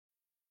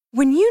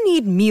When you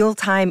need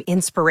mealtime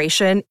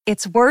inspiration,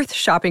 it's worth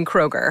shopping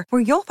Kroger,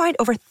 where you'll find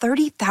over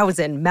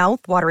 30,000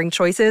 mouth-watering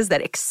choices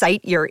that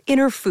excite your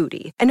inner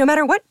foodie. And no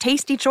matter what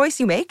tasty choice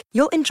you make,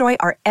 you'll enjoy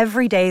our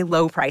everyday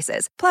low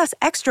prices, plus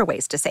extra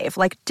ways to save,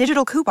 like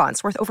digital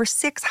coupons worth over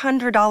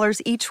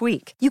 $600 each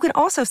week. You can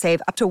also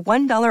save up to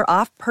 $1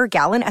 off per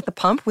gallon at the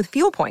pump with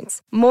fuel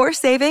points. More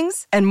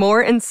savings and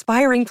more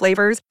inspiring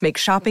flavors make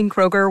shopping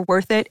Kroger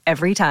worth it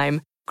every time.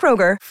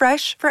 Kroger,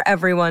 fresh for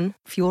everyone.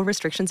 Fuel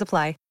restrictions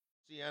apply.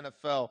 The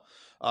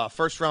NFL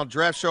first-round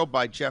draft show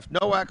by Jeff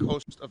Nowak,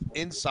 host of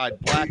Inside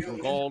Black and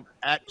Gold,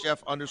 at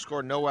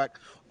Jeff_Nowak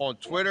on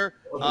Twitter.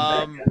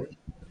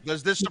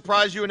 Does this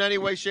surprise you in any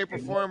way, shape, or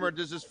form, or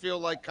does this feel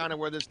like kind of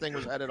where this thing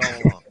was headed all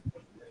along?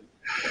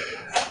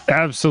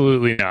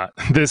 Absolutely not.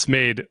 This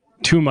made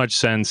too much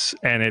sense,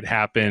 and it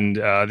happened.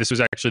 This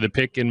was actually the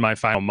pick in my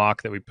final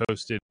mock that we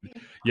posted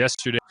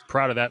yesterday.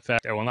 Proud of that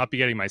fact. I will not be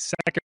getting my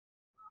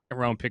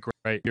second-round pick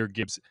right here,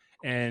 Gibbs.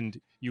 And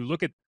you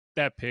look at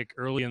that pick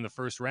early in the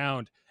first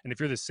round, and if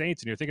you're the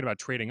Saints and you're thinking about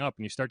trading up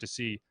and you start to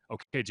see,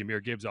 okay,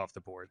 Jahmyr Gibbs off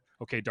the board,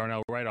 okay,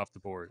 Darnell Wright off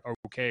the board,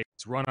 okay,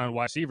 it's run on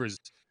wide receivers,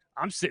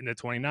 I'm sitting at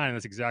 29, and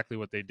that's exactly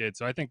what they did.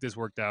 So I think this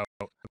worked out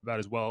about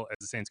as well as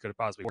the Saints could have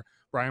possibly worked.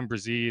 Bryan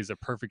Bresee is a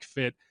perfect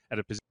fit at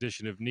a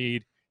position of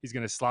need. He's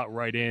going to slot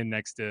right in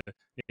next to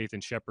Nathan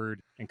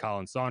Shepard and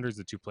Colin Saunders,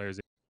 the two players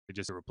that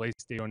just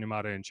replaced David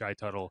Onyemata and Shai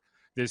Tuttle.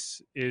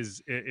 This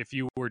is, if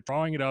you were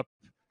drawing it up,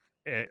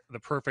 the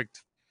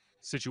perfect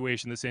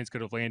situation the Saints could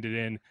have landed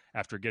in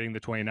after getting the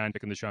 29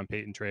 pick in the Sean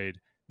Payton trade.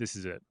 This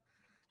is it.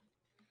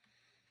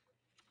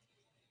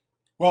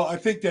 Well, I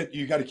think that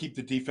you got to keep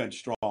the defense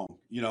strong,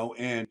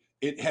 and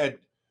it had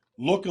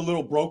looked a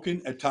little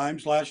broken at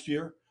times last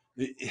year.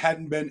 It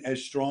hadn't been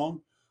as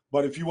strong,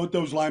 but if you want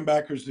those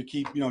linebackers to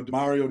keep,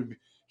 DeMario to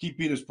keep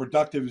being as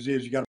productive as he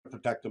is, you got to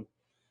protect them.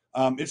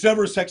 It's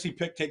never a sexy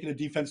pick taking a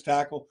defense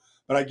tackle,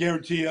 but I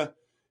guarantee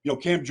you,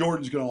 Cam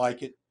Jordan's going to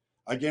like it.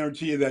 I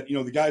guarantee you that,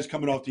 the guys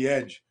coming off the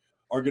edge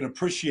are going to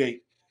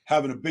appreciate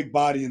having a big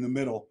body in the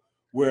middle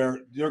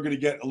where they're going to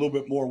get a little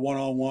bit more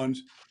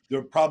one-on-ones.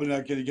 They're probably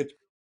not going to get the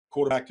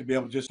quarterback to be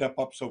able to just step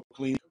up so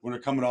clean when they're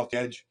coming off the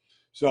edge.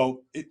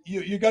 So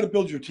you got to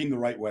build your team the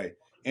right way.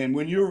 And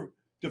when you're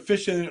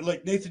deficient,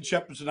 like Nathan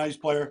Shepard's a nice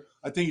player.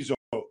 I think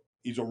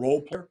he's a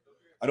role player.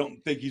 I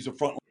don't think he's a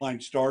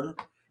frontline starter.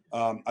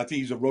 I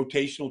think he's a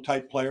rotational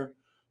type player.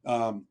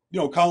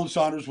 Colin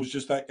Saunders was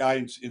just that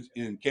guy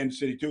in Kansas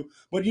City too.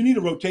 But you need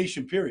a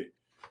rotation period.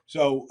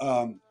 So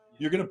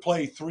you're going to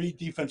play 3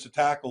 defensive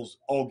tackles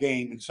all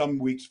game, and some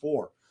weeks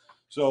 4.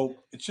 So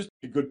it's just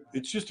a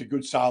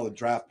good solid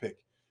draft pick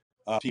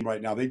team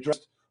right now. They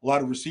dressed a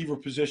lot of receiver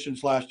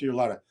positions last year, a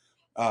lot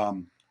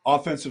of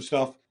offensive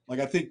stuff. Like,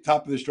 I think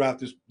top of this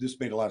draft, this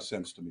made a lot of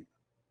sense to me.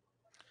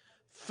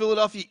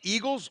 Philadelphia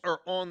Eagles are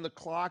on the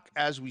clock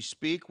as we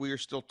speak. We are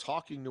still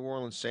talking New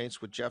Orleans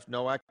Saints with Jeff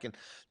Nowak. And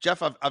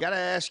Jeff, I've got to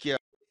ask you,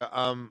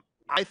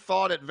 I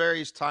thought at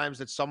various times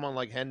that someone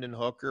like Hendon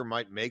Hooker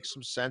might make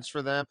some sense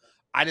for them.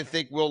 I didn't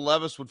think Will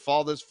Levis would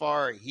fall this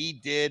far. He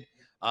did.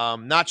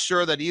 Not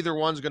sure that either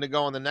one's going to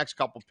go in the next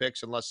couple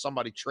picks unless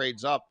somebody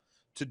trades up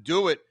to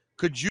do it.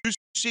 Could you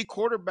see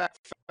quarterback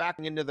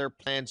backing into their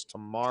plans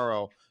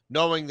tomorrow,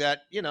 knowing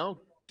that,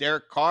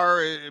 Derek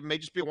Carr, it may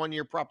just be a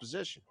one-year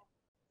proposition?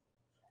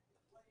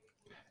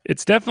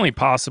 It's definitely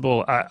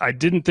possible. I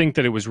didn't think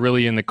that it was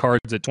really in the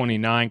cards at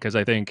 29 because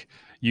I think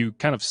you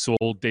kind of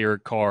sold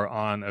Derek Carr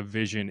on a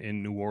vision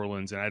in New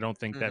Orleans, and I don't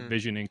think that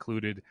vision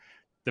included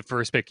the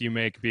first pick you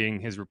make being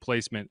his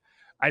replacement.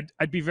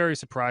 I'd be very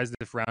surprised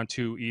if round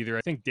 2 either.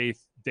 I think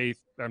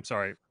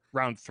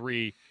round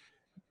 3,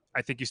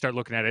 I think you start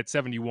looking at it at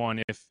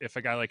 71. If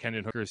a guy like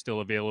Hendon Hooker is still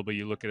available,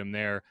 you look at him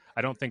there.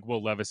 I don't think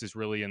Will Levis is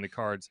really in the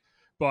cards.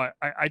 But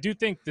I do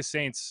think the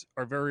Saints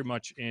are very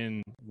much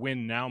in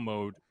win now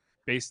mode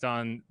based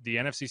on the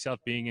NFC South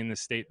being in the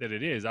state that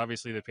it is.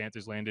 Obviously, the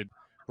Panthers landed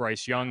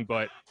Bryce Young,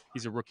 but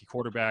he's a rookie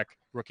quarterback.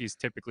 Rookies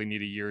typically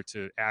need a year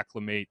to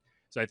acclimate.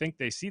 So I think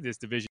they see this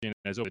division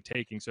as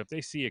overtaking. So if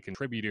they see a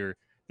contributor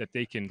that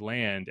they can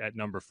land at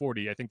number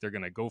 40, I think they're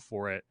going to go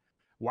for it.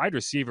 Wide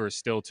receiver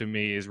still, to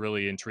me, is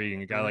really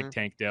intriguing. A guy like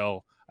Tank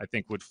Dell, I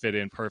think, would fit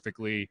in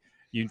perfectly.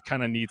 You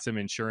kind of need some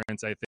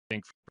insurance, I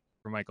think,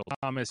 for Michael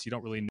Thomas. You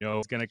don't really know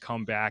if he's going to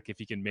come back if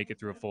he can make it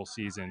through a full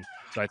season.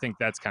 So I think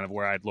that's kind of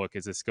where I'd look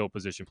as a skill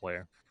position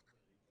player.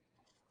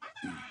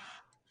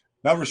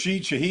 Now,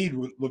 Rashid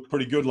Shaheed looked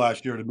pretty good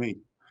last year to me.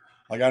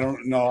 Like, I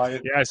don't know.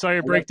 I saw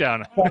your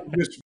breakdown.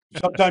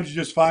 Sometimes you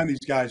just find these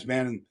guys,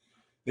 man, and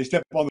they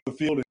step on the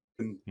field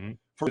and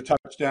for a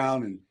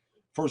touchdown, and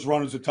first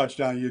run is a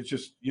touchdown. You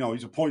just,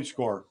 he's a point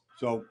scorer.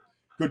 So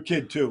good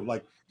kid too.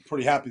 Like,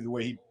 pretty happy the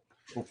way he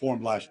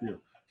performed last year.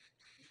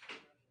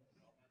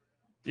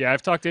 Yeah,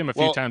 I've talked to him a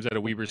few times at a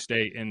Weber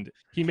State, and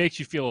he makes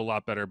you feel a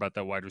lot better about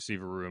that wide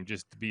receiver room,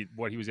 just to be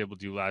what he was able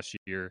to do last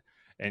year.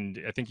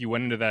 And I think you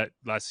went into that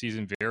last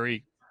season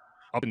very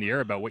up in the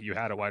air about what you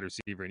had at wide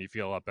receiver, and you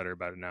feel a lot better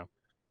about it now.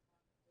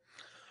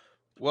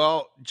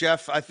 Well,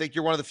 Jeff, I think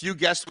you're one of the few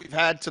guests we've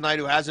had tonight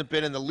who hasn't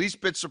been in the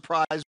least bit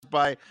surprised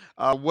by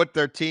what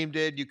their team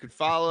did. You can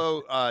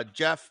follow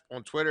Jeff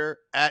on Twitter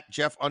at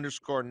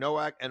Jeff_Nowak,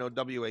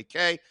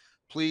 Nowak.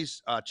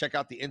 Please check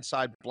out the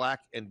Inside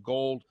Black and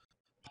Gold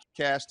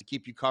podcast to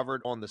keep you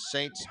covered on the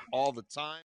Saints all the time.